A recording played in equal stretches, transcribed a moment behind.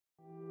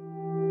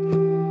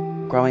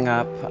Growing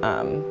up,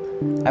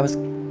 I was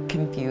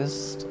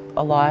confused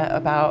a lot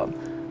about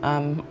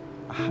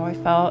how I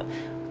felt.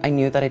 I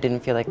knew that I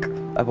didn't feel like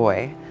a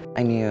boy.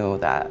 I knew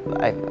that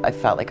I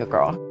felt like a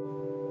girl.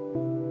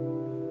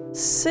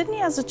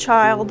 Sydney as a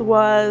child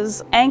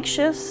was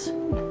anxious,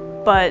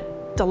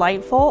 but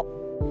delightful.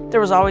 There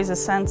was always a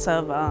sense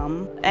of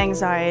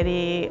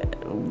anxiety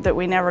that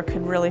we never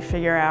could really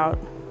figure out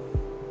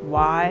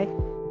why.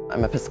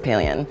 I'm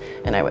Episcopalian,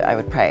 and I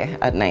would pray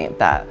at night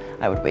that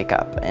I would wake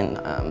up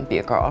and be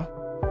a girl.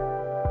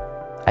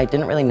 I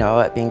didn't really know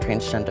what being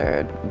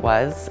transgendered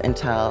was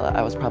until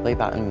I was probably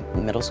about in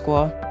middle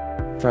school.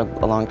 For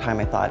a long time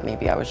I thought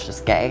maybe I was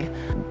just gay,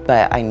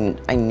 but I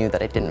knew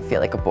that I didn't feel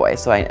like a boy,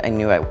 so I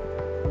knew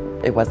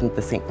it wasn't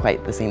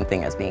quite the same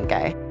thing as being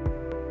gay.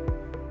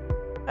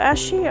 As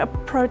she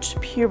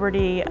approached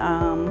puberty,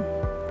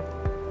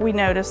 we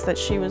noticed that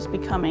she was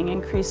becoming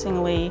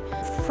increasingly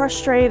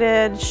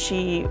frustrated.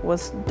 She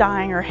was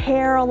dyeing her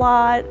hair a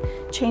lot,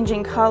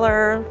 changing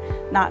color,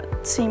 not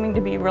seeming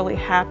to be really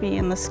happy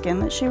in the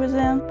skin that she was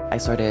in. I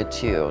started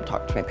to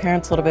talk to my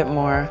parents a little bit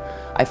more.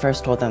 I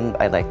first told them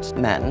I liked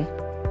men.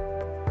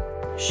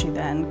 She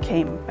then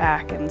came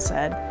back and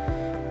said,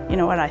 you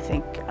know what, I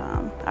think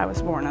I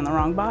was born in the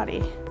wrong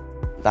body.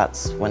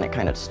 That's when it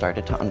kind of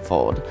started to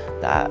unfold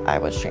that I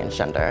was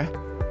transgender.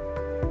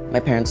 My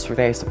parents were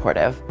very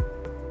supportive.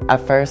 At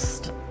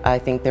first, I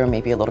think they were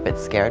maybe a little bit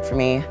scared for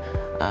me.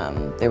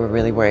 They were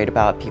really worried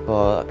about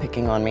people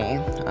picking on me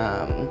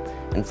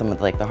and some of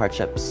the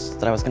hardships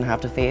that I was going to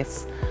have to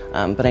face.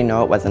 But I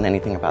know it wasn't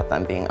anything about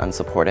them being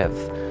unsupportive.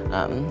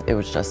 It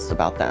was just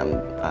about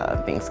them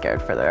being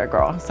scared for their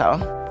girl. So,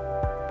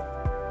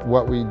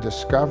 what we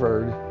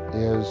discovered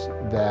is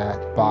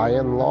that by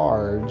and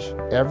large,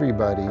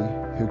 everybody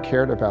who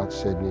cared about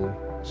Sydney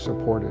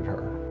supported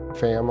her.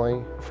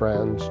 Family,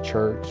 friends,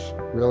 church,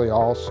 really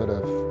all sort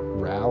of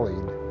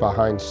rallied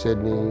behind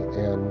Sydney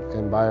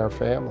and by our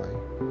family.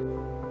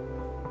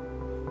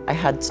 I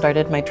had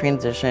started my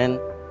transition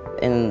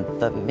in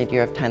the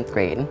mid-year of 10th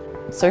grade.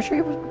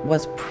 Surgery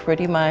was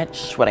pretty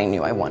much what I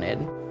knew I wanted.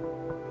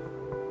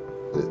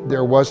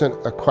 There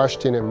wasn't a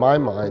question in my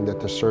mind that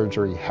the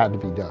surgery had to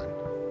be done.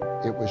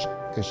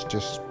 It's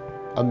just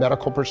a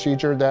medical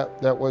procedure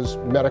that was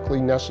medically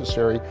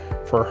necessary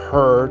for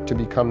her to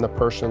become the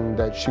person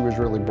that she was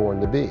really born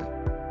to be.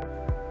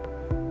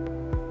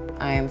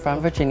 I am from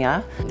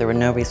Virginia. There were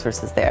no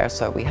resources there,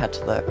 so we had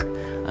to look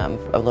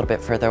a little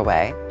bit further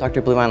away.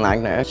 Dr.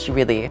 Bluebond-Langner, she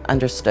really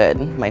understood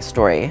my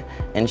story,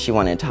 and she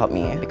wanted to help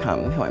me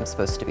become who I'm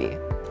supposed to be.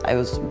 I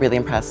was really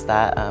impressed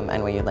that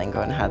NYU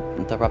Langone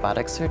had the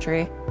robotic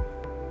surgery.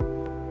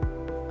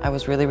 I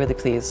was really, really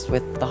pleased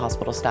with the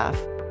hospital staff.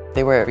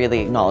 They were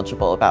really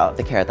knowledgeable about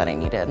the care that I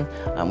needed,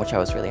 which I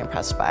was really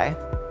impressed by.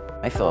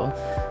 I feel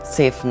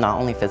safe not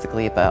only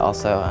physically, but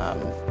also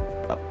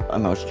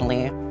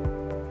emotionally.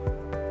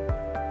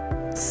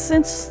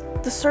 Since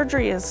the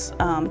surgery has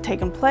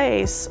taken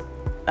place,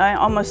 I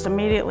almost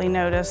immediately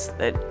noticed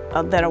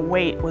that a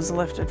weight was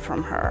lifted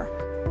from her.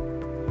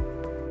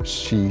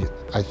 She,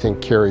 I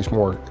think, carries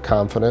more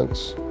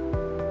confidence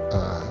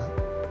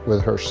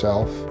with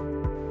herself.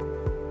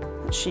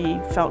 She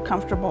felt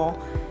comfortable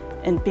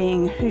in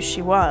being who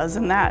she was,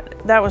 and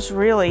that was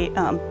really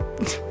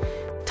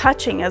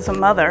touching as a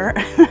mother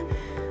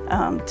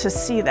to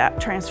see that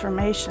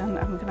transformation.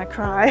 I'm gonna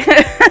cry.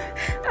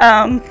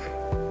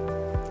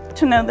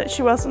 To know that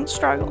she wasn't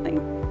struggling.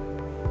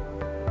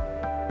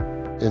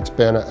 It's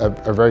been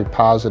a very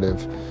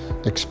positive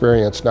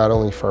experience, not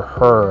only for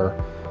her,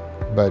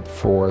 but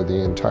for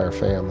the entire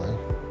family.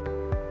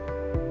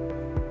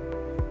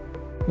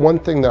 One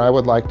thing that I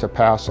would like to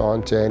pass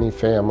on to any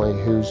family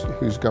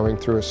who's going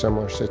through a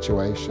similar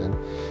situation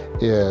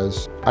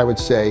is, I would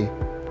say,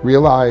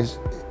 realize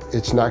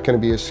it's not going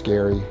to be as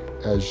scary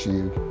as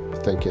you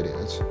think it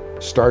is.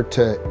 Start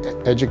to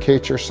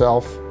educate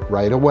yourself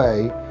right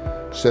away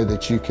so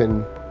that you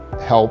can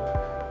help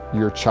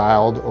your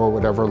child or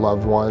whatever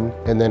loved one,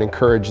 and then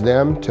encourage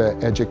them to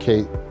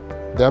educate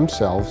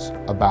themselves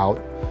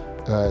about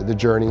the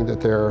journey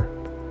that they're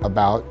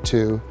about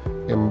to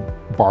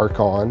embark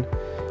on.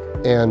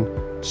 And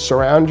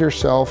surround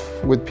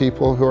yourself with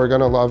people who are going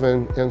to love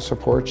and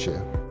support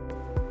you.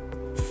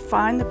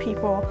 Find the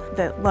people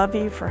that love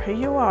you for who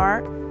you are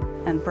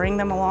and bring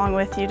them along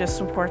with you to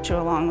support you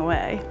along the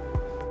way.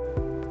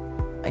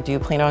 I do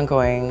plan on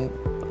going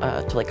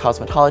to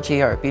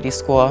cosmetology or beauty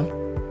school,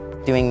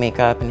 doing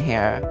makeup and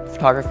hair,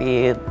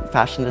 photography,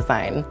 fashion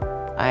design.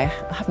 I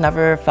have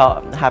never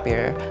felt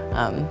happier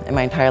in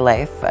my entire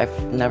life.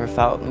 I've never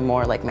felt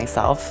more like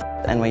myself.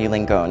 NYU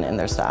Langone and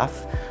their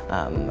staff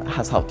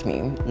has helped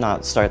me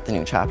not start the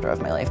new chapter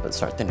of my life, but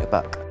start the new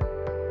book.